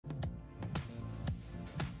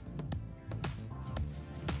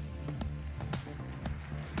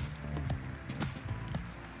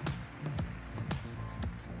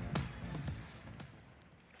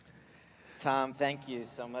Tom, thank you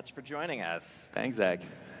so much for joining us. Thanks, Zach.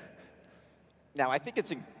 Now, I think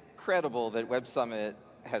it's incredible that WebSummit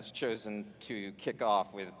has chosen to kick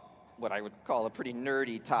off with what I would call a pretty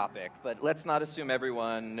nerdy topic, but let's not assume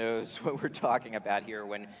everyone knows what we're talking about here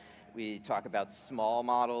when we talk about small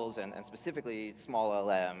models and specifically small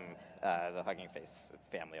LM, the Hugging Face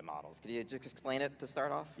family of models. Could you just explain it to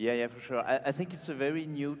start off? Yeah, for sure. I think it's a very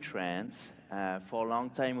new trend. For a long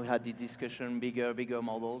time, we had the discussion, bigger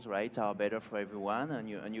models, right, are better for everyone,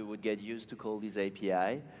 and you would get used to call this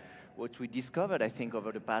API. What we discovered, I think,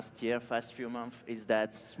 over the past few months, is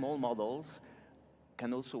that small models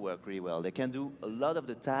can also work really well. They can do a lot of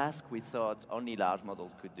the tasks we thought only large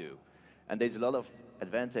models could do. And there's a lot of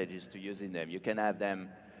advantages to using them. You can have them,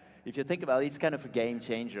 if you think about it, it's kind of a game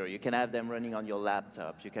changer. You can have them running on your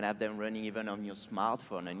laptop. You can have them running even on your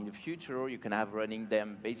smartphone. And in the future, you can have running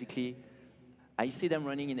them basically, I see them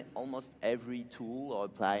running in almost every tool or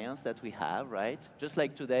appliance that we have, right? Just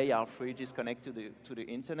like today, our fridge is connected to the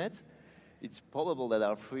internet. It's probable that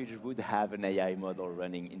our fridge would have an AI model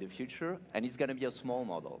running in the future, and it's going to be a small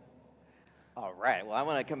model. All right, well, I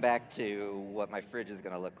want to come back to what my fridge is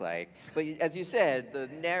going to look like. But as you said, the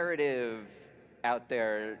narrative out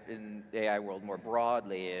there in the AI world more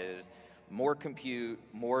broadly is more compute,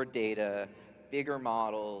 more data, bigger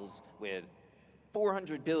models with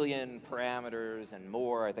 400 billion parameters and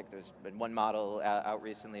more. I think there's been one model out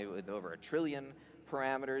recently with over 1 trillion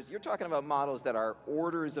parameters. You're talking about models that are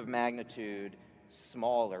orders of magnitude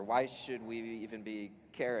smaller. Why should we even be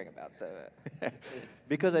caring about that?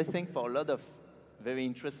 Because I think for a lot of very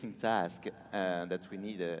interesting tasks that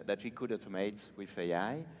we could automate with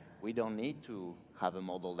AI, we don't need to have a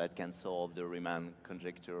model that can solve the Riemann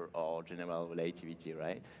conjecture or general relativity,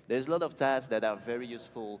 right? There's a lot of tasks that are very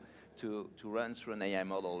useful to run through an AI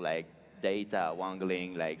model, like data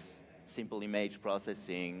wrangling, like simple image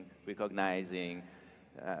processing, recognizing,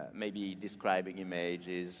 maybe describing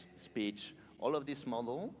images, speech. All of this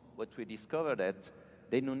model, what we discovered that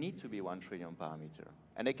they don't need to be 1 trillion parameter.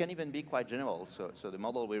 And they can even be quite general. So the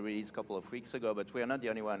model we released a couple of weeks ago, but we are not the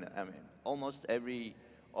only one. I mean, almost every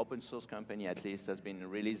open source company, at least, has been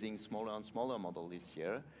releasing smaller and smaller models this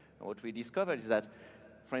year. And what we discovered is that,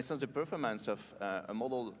 for instance, the performance of a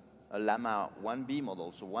model, a Llama 1B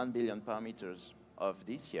model, so 1 billion parameters of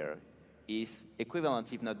this year, is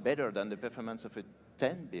equivalent, if not better, than the performance of a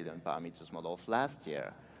 10 billion parameters model of last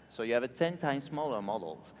year. So you have a 10 times smaller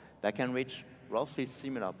model that can reach roughly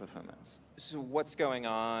similar performance. So what's going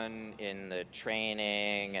on in the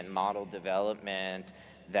training and model development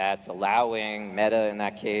that's allowing Meta, in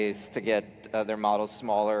that case, to get their models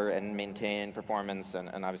smaller and maintain performance, and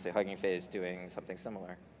obviously Hugging Face doing something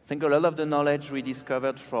similar? I think a lot of the knowledge we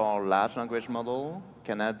discovered for large language model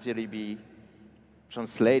can actually be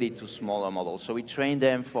translated to smaller models. So we train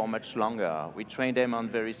them for much longer. We train them on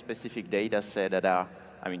very specific data sets that are,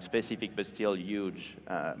 I mean, specific but still huge,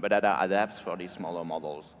 but that are adapts for these smaller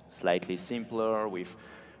models. Slightly simpler, with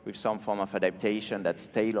some form of adaptation that's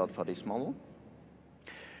tailored for this model.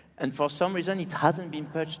 And for some reason, it hasn't been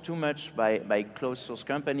pushed too much by closed source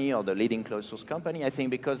company or the leading closed source company, I think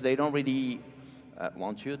because they don't really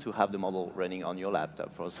want you to have the model running on your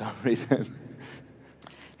laptop for some reason.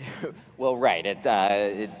 Well, right. It's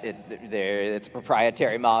a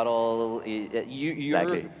proprietary model.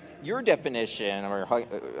 Exactly. Your definition, or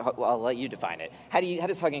I'll let you define it. How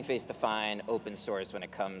does Hugging Face define open source when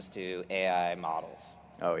it comes to AI models?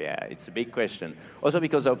 Oh yeah, it's a big question. Also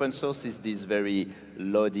because open source is this very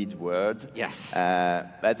loaded word. Yes.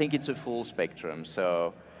 I think it's a full spectrum.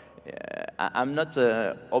 So I'm not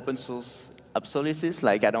open source absolutist.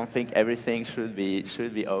 Like I don't think everything should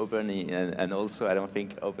be open, and also I don't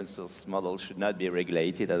think open source models should not be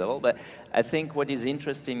regulated at all. But I think what is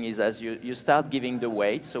interesting is as you start giving the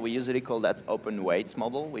weights. So we usually call that open weights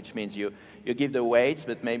model, which means you give the weights,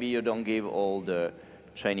 but maybe you don't give all the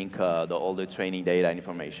training code or all the training data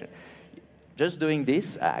information. Just doing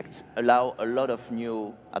this act allow a lot of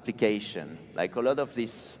new application, like a lot of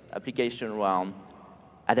this application around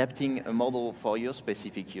adapting a model for your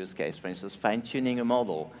specific use case. For instance, fine-tuning a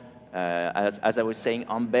model, as I was saying,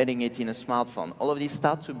 embedding it in a smartphone. All of these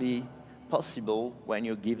start to be possible when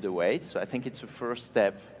you give the weights. So I think it's a first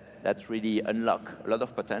step that really unlock a lot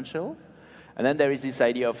of potential. And then there is this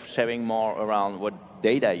idea of sharing more around what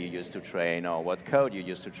data you use to train or what code you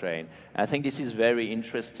use to train. And I think this is very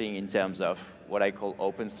interesting in terms of what I call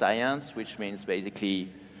open science, which means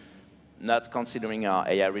basically not considering our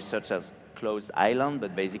AI research as closed island,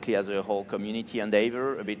 but basically as a whole community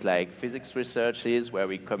endeavor, a bit like physics research is, where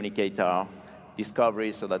we communicate our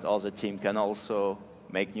discoveries so that other team can also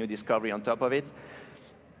make new discovery on top of it.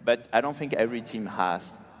 But I don't think every team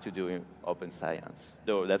has to do open science.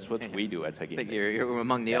 Though that's what we do at I think Hugging. you're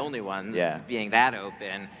among the only ones Yeah. being that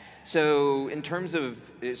open. So in terms of,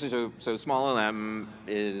 so small LM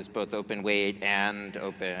is both open weight and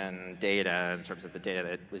open data in terms of the data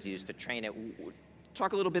that was used to train it.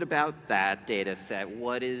 Talk a little bit about that data set.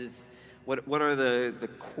 What are the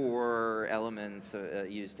core elements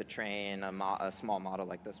used to train a small model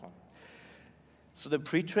like this one? So the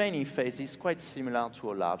pre-training phase is quite similar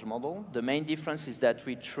to a large model. The main difference is that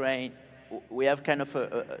we have kind of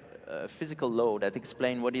a physical law that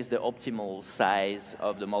explains what is the optimal size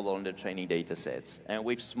of the model in the training data sets. And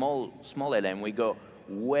with small LM, we go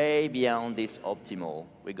way beyond this optimal.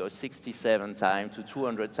 We go 67 times to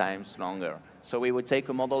 200 times longer. So we would take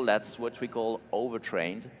a model that's what we call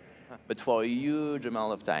overtrained, but for a huge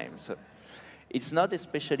amount of time. So it's not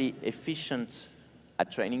especially efficient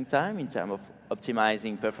at training time in terms of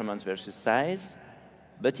optimizing performance versus size,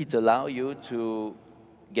 but it allows you to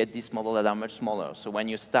get these models that are much smaller. So when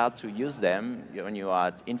you start to use them, when you are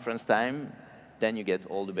at inference time, then you get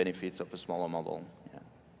all the benefits of a smaller model.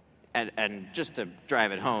 Yeah. And just to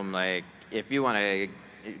drive it home, like if you want to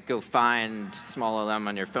go find small LM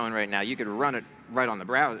on your phone right now, you could run it right on the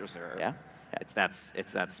browser. Yeah. It's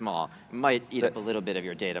that small. It might eat up a little bit of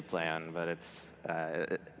your data plan, but it's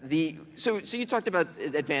so you talked about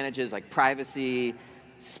advantages like privacy,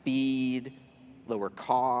 speed, lower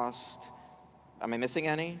cost. Am I missing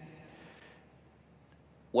any?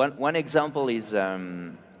 One example is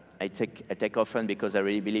I take often because I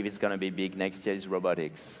really believe it's going to be big next year is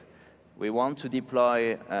robotics. We want to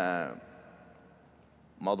deploy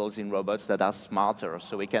models in robots that are smarter,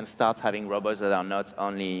 so we can start having robots that are not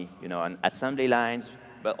only on assembly lines,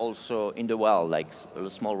 but also in the wild, like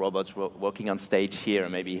small robots working on stage here,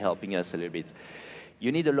 maybe helping us a little bit.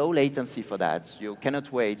 You need a low latency for that. You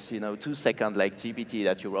cannot wait 2 seconds like GPT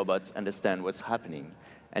that your robots understand what's happening.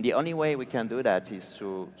 And the only way we can do that is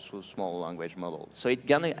through small language models. So it's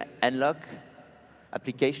going to unlock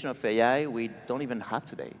application of AI we don't even have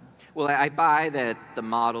today. Well, I buy that the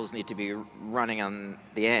models need to be running on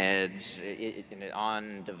the edge,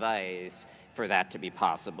 on device, for that to be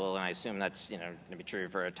possible, and I assume that's going to be true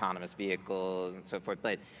for autonomous vehicles and so forth.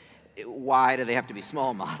 But why do they have to be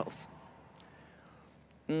small models?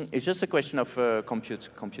 It's just a question of compute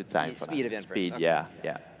time. Speed of inference. Speed, okay.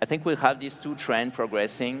 yeah. I think we'll have these two trends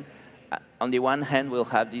progressing. On the one hand, we'll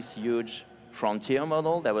have this huge frontier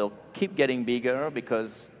model that will keep getting bigger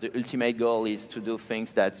because the ultimate goal is to do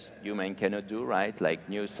things that human cannot do, right? Like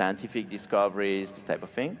new scientific discoveries, this type of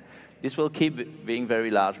thing. This will keep being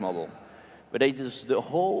very large model. But it is the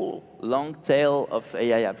whole long tail of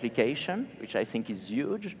AI application, which I think is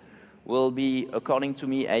huge, will be, according to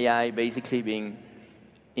me, AI basically being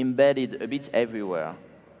embedded a bit everywhere.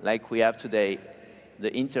 Like we have today,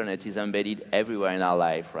 the internet is embedded everywhere in our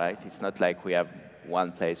life, right? It's not like we have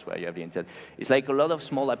one place where you have the internet. It's like a lot of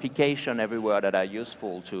small applications everywhere that are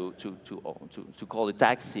useful to call a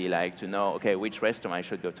taxi, like to know, okay, which restaurant I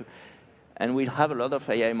should go to. And we'll have a lot of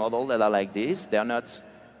AI models that are like this. They're not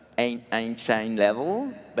Einstein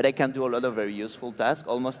level, but they can do a lot of very useful tasks,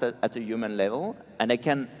 almost at a human level, and they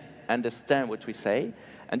can understand what we say.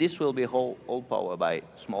 And this will be all powered by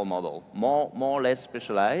small model, more or less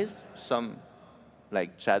specialized, some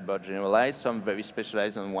like chatbot generalized, some very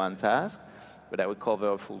specialized on one task, but I would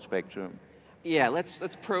cover a full spectrum. Yeah, let's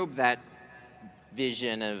probe that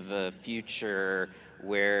vision of a future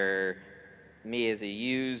where me as a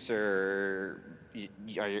user,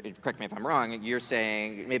 correct me if I'm wrong, you're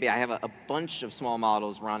saying maybe I have a bunch of small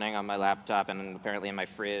models running on my laptop and apparently in my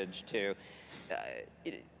fridge too.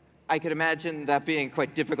 I could imagine that being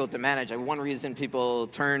quite difficult to manage. One reason people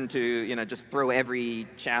turn to just throw every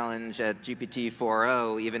challenge at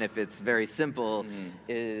GPT-4o, even if it's very simple,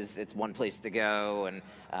 is it's one place to go, and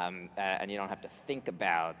you don't have to think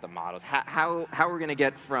about the models. How are we going to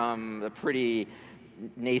get from a pretty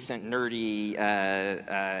nascent, nerdy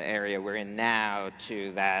area we're in now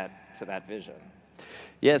to that vision?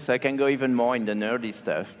 Yes, I can go even more in the nerdy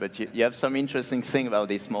stuff, but you have some interesting thing about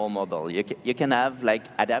this small model. You can have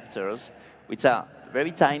like adapters, which are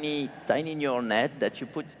very tiny neural net that you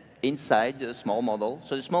put inside the small model.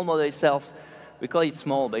 So the small model itself, we call it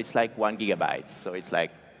small, but it's like 1 gigabyte. So it's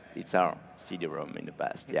our CD-ROM in the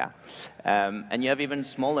past, yeah. And you have even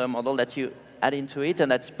smaller model that you add into it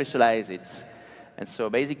and that specialize it. And so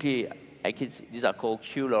basically, these are called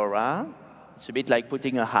QLoRa. It's a bit like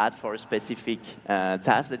putting a hat for a specific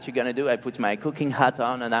task that you're going to do. I put my cooking hat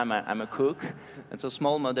on, and I'm a cook. And so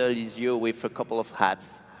small model is you with a couple of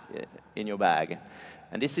hats in your bag.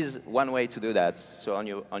 And this is one way to do that. So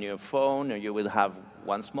on your phone, you will have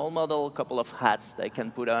one small model, a couple of hats that I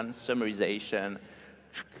can put on, summarization,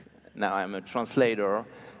 now I'm a translator.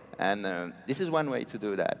 And this is one way to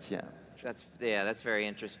do that, yeah. That's very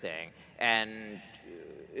interesting. And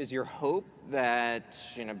is your hope that,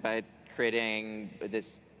 by creating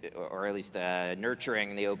this, or at least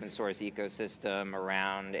nurturing the open source ecosystem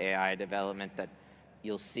around AI development, that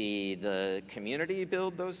you'll see the community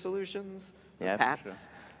build those solutions, those hats? Sure.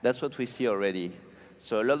 That's what we see already.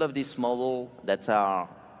 So a lot of these models that are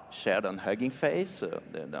shared on Hugging Face,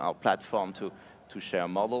 our platform to share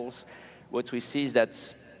models, what we see is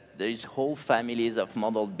that there is whole families of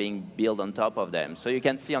models being built on top of them. So you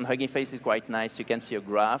can see on Hugging Face, it's quite nice. You can see a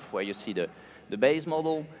graph where you see the base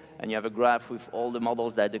model, and you have a graph with all the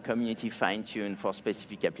models that the community fine-tuned for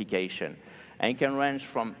specific application. And it can range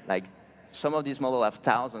from, like, some of these models have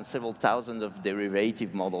thousands, several thousands of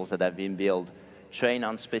derivative models that have been built, trained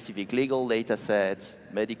on specific legal data sets,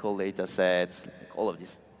 medical data sets, all of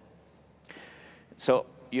this. So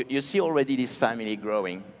you see already this family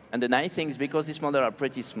growing. And the nice thing is, because these models are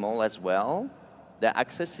pretty small as well, they're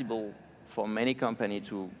accessible for many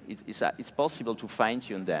companies it's possible to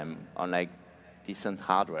fine-tune them on like decent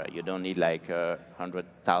hardware. You don't need like a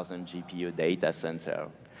 100,000 GPU data center,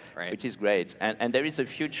 right, which is great. And there is a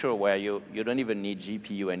future where you don't even need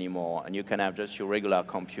GPU anymore, and you can have just your regular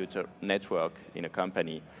computer network in a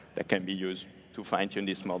company that can be used to fine-tune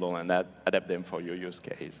this model and adapt them for your use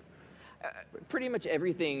case. Pretty much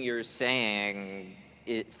everything you're saying,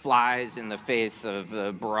 it flies in the face of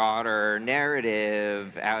the broader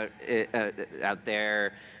narrative out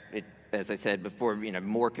there. As I said before,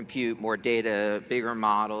 more compute, more data, bigger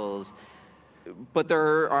models. But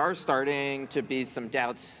there are starting to be some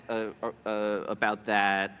doubts about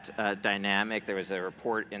that dynamic. There was a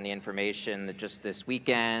report in The Information that just this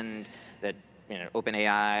weekend that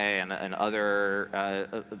OpenAI and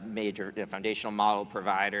other major foundational model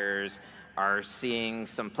providers are seeing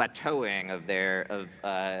some plateauing of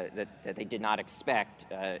that they did not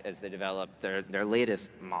expect as they developed their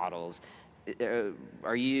latest models. Do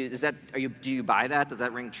you buy that? Does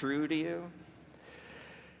that ring true to you?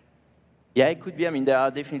 Yeah, it could be. I mean, there are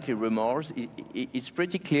definitely rumors. It's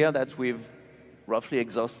pretty clear that we've roughly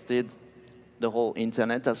exhausted the whole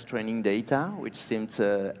internet as training data, which seemed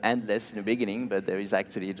endless in the beginning, but there is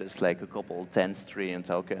actually just like a couple tens trillion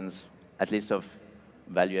tokens, at least of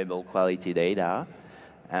valuable quality data.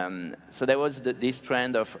 So there was this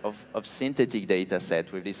trend of synthetic data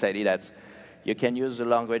set with this idea that you can use the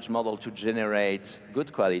language model to generate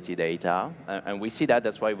good quality data. And we see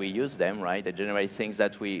that's why we use them, right? They generate things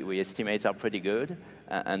that we estimate are pretty good.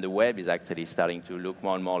 And the web is actually starting to look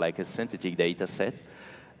more and more like a synthetic data set.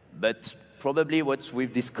 But probably what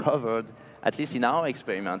we've discovered, at least in our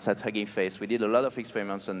experiments at Hugging Face, we did a lot of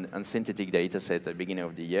experiments on synthetic data set at the beginning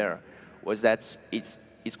of the year, was that it's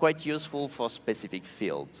quite useful for specific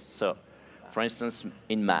fields. So, for instance,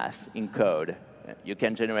 in math, in code, you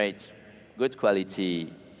can generate good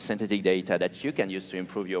quality synthetic data that you can use to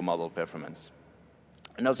improve your model performance.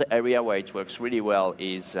 Another area where it works really well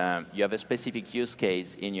is you have a specific use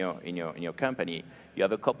case in your company. You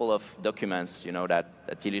have a couple of documents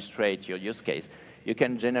that illustrate your use case. You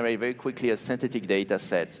can generate very quickly a synthetic data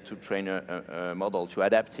set to train a model to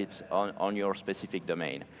adapt it on your specific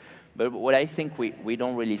domain. But what I think we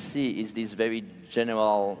don't really see is this very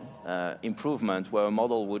general improvement where a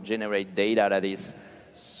model would generate data that is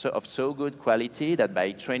of so good quality that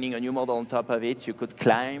by training a new model on top of it, you could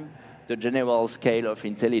climb the general scale of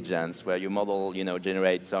intelligence, where your model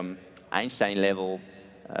generates some Einstein-level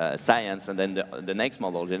science, and then the next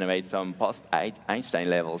model generates some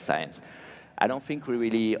post-Einstein-level science. I don't think we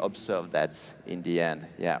really observed that in the end,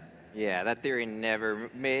 yeah. Yeah, that theory never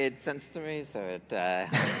made sense to me, so it a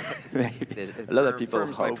lot of people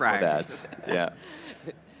hope for that, yeah.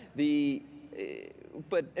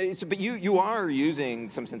 But you are using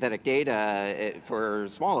some synthetic data for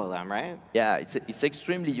small LLM, right? Yeah, it's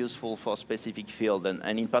extremely useful for specific field,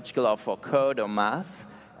 and in particular for code or math,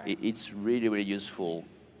 right. It's really, really useful.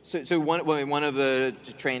 So one of the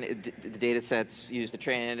data sets used to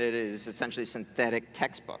train it is essentially synthetic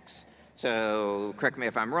textbooks. So correct me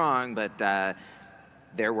if I'm wrong, but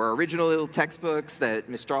there were original textbooks that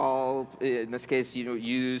Mistral, in this case,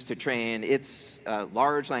 used to train its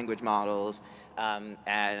large language models,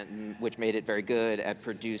 and which made it very good at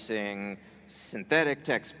producing synthetic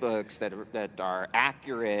textbooks that are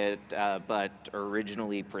accurate but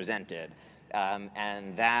originally presented.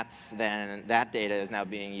 And that data is now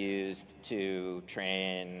being used to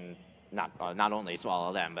train not only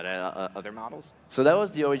small LLM, but other models? So that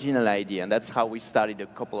was the original idea, and that's how we started a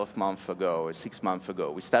couple of months ago, or 6 months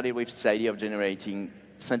ago. We started with this idea of generating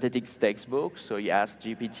synthetic textbooks. So you ask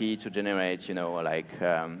GPT to generate,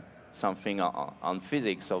 something on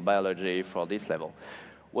physics or biology for this level.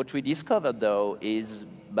 What we discovered, though, is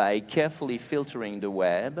by carefully filtering the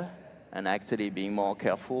web and actually being more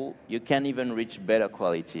careful, you can even reach better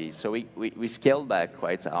quality. So we scaled back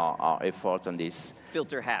quite our effort on this.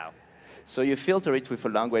 Filter how? So you filter it with a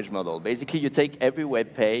language model. Basically, you take every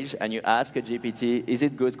web page and you ask a GPT, is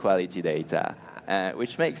it good quality data?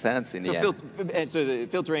 Which makes sense in the end. And so the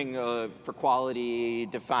filtering for quality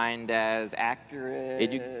defined as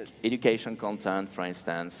accurate? Education content, for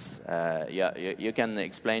instance. You can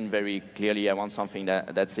explain very clearly, I want something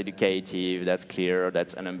that's educative, that's clear,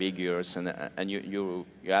 that's unambiguous, and you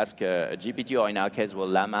ask a GPT, or in our case, well,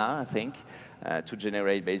 Llama, I think, to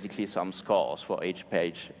generate basically some scores for each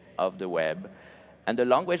page of the web. And the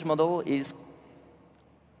language model is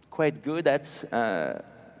quite good at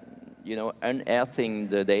unearthing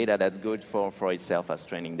the data that's good for itself as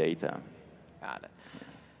training data. Got it.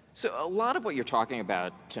 So a lot of what you're talking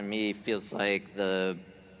about, to me, feels like the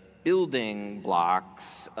building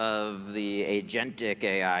blocks of the agentic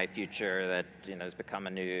AI future that has become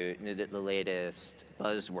the latest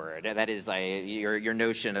buzzword. And that is like your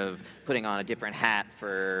notion of putting on a different hat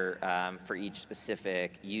for each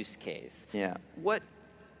specific use case. Yeah.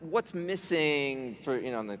 What's missing for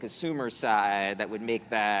on the consumer side that would make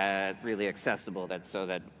that really accessible, so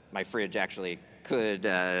that my fridge actually could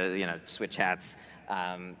switch hats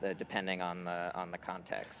depending on the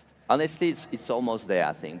context? Honestly, it's almost there,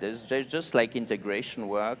 I think. There's just like integration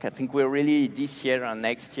work. I think we're really, this year and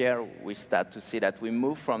next year, we start to see that we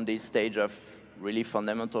move from this stage of really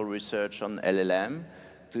fundamental research on LLM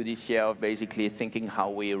to this year of basically thinking how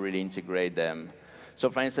we really integrate them. So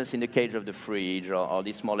for instance, in the case of the fridge or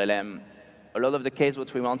this small LM, a lot of the case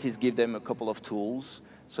what we want is give them a couple of tools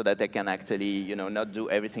so that they can actually not do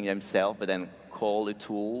everything themselves, but then call a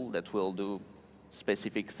tool that will do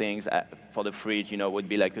specific things. For the fridge, would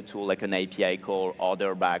be like a tool, like an API call,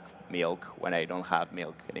 order back milk when I don't have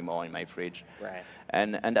milk anymore in my fridge. Right.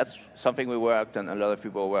 And that's something we worked and a lot of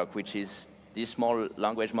people work, which is this small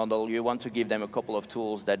language model. You want to give them a couple of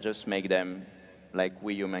tools that just make them like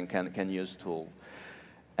we human can use tool.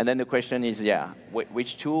 And then the question is,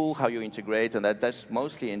 which tool, how you integrate, and that's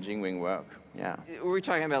mostly engineering work. Yeah. Were we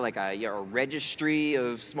talking about like a registry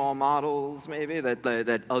of small models, maybe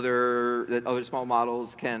that other small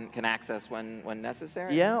models can access when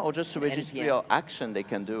necessary? Yeah, or just a registry of action they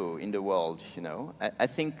can do in the world. I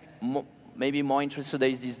think maybe more interested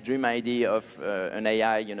is this dream idea of an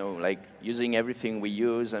AI, like using everything we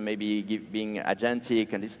use and maybe being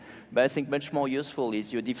agentic and this. But I think much more useful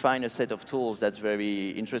is you define a set of tools that's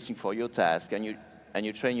very interesting for your task, and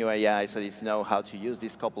you train your AI so it know how to use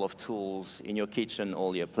this couple of tools in your kitchen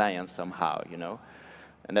or your appliance somehow,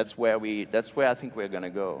 And that's where I think we're going to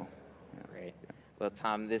go. Yeah. Great. Well,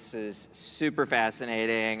 Tom, this is super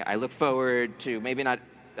fascinating. I look forward to maybe not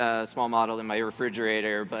a small model in my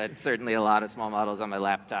refrigerator, but certainly a lot of small models on my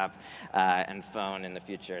laptop and phone in the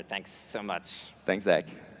future. Thanks so much. Thanks, Zach.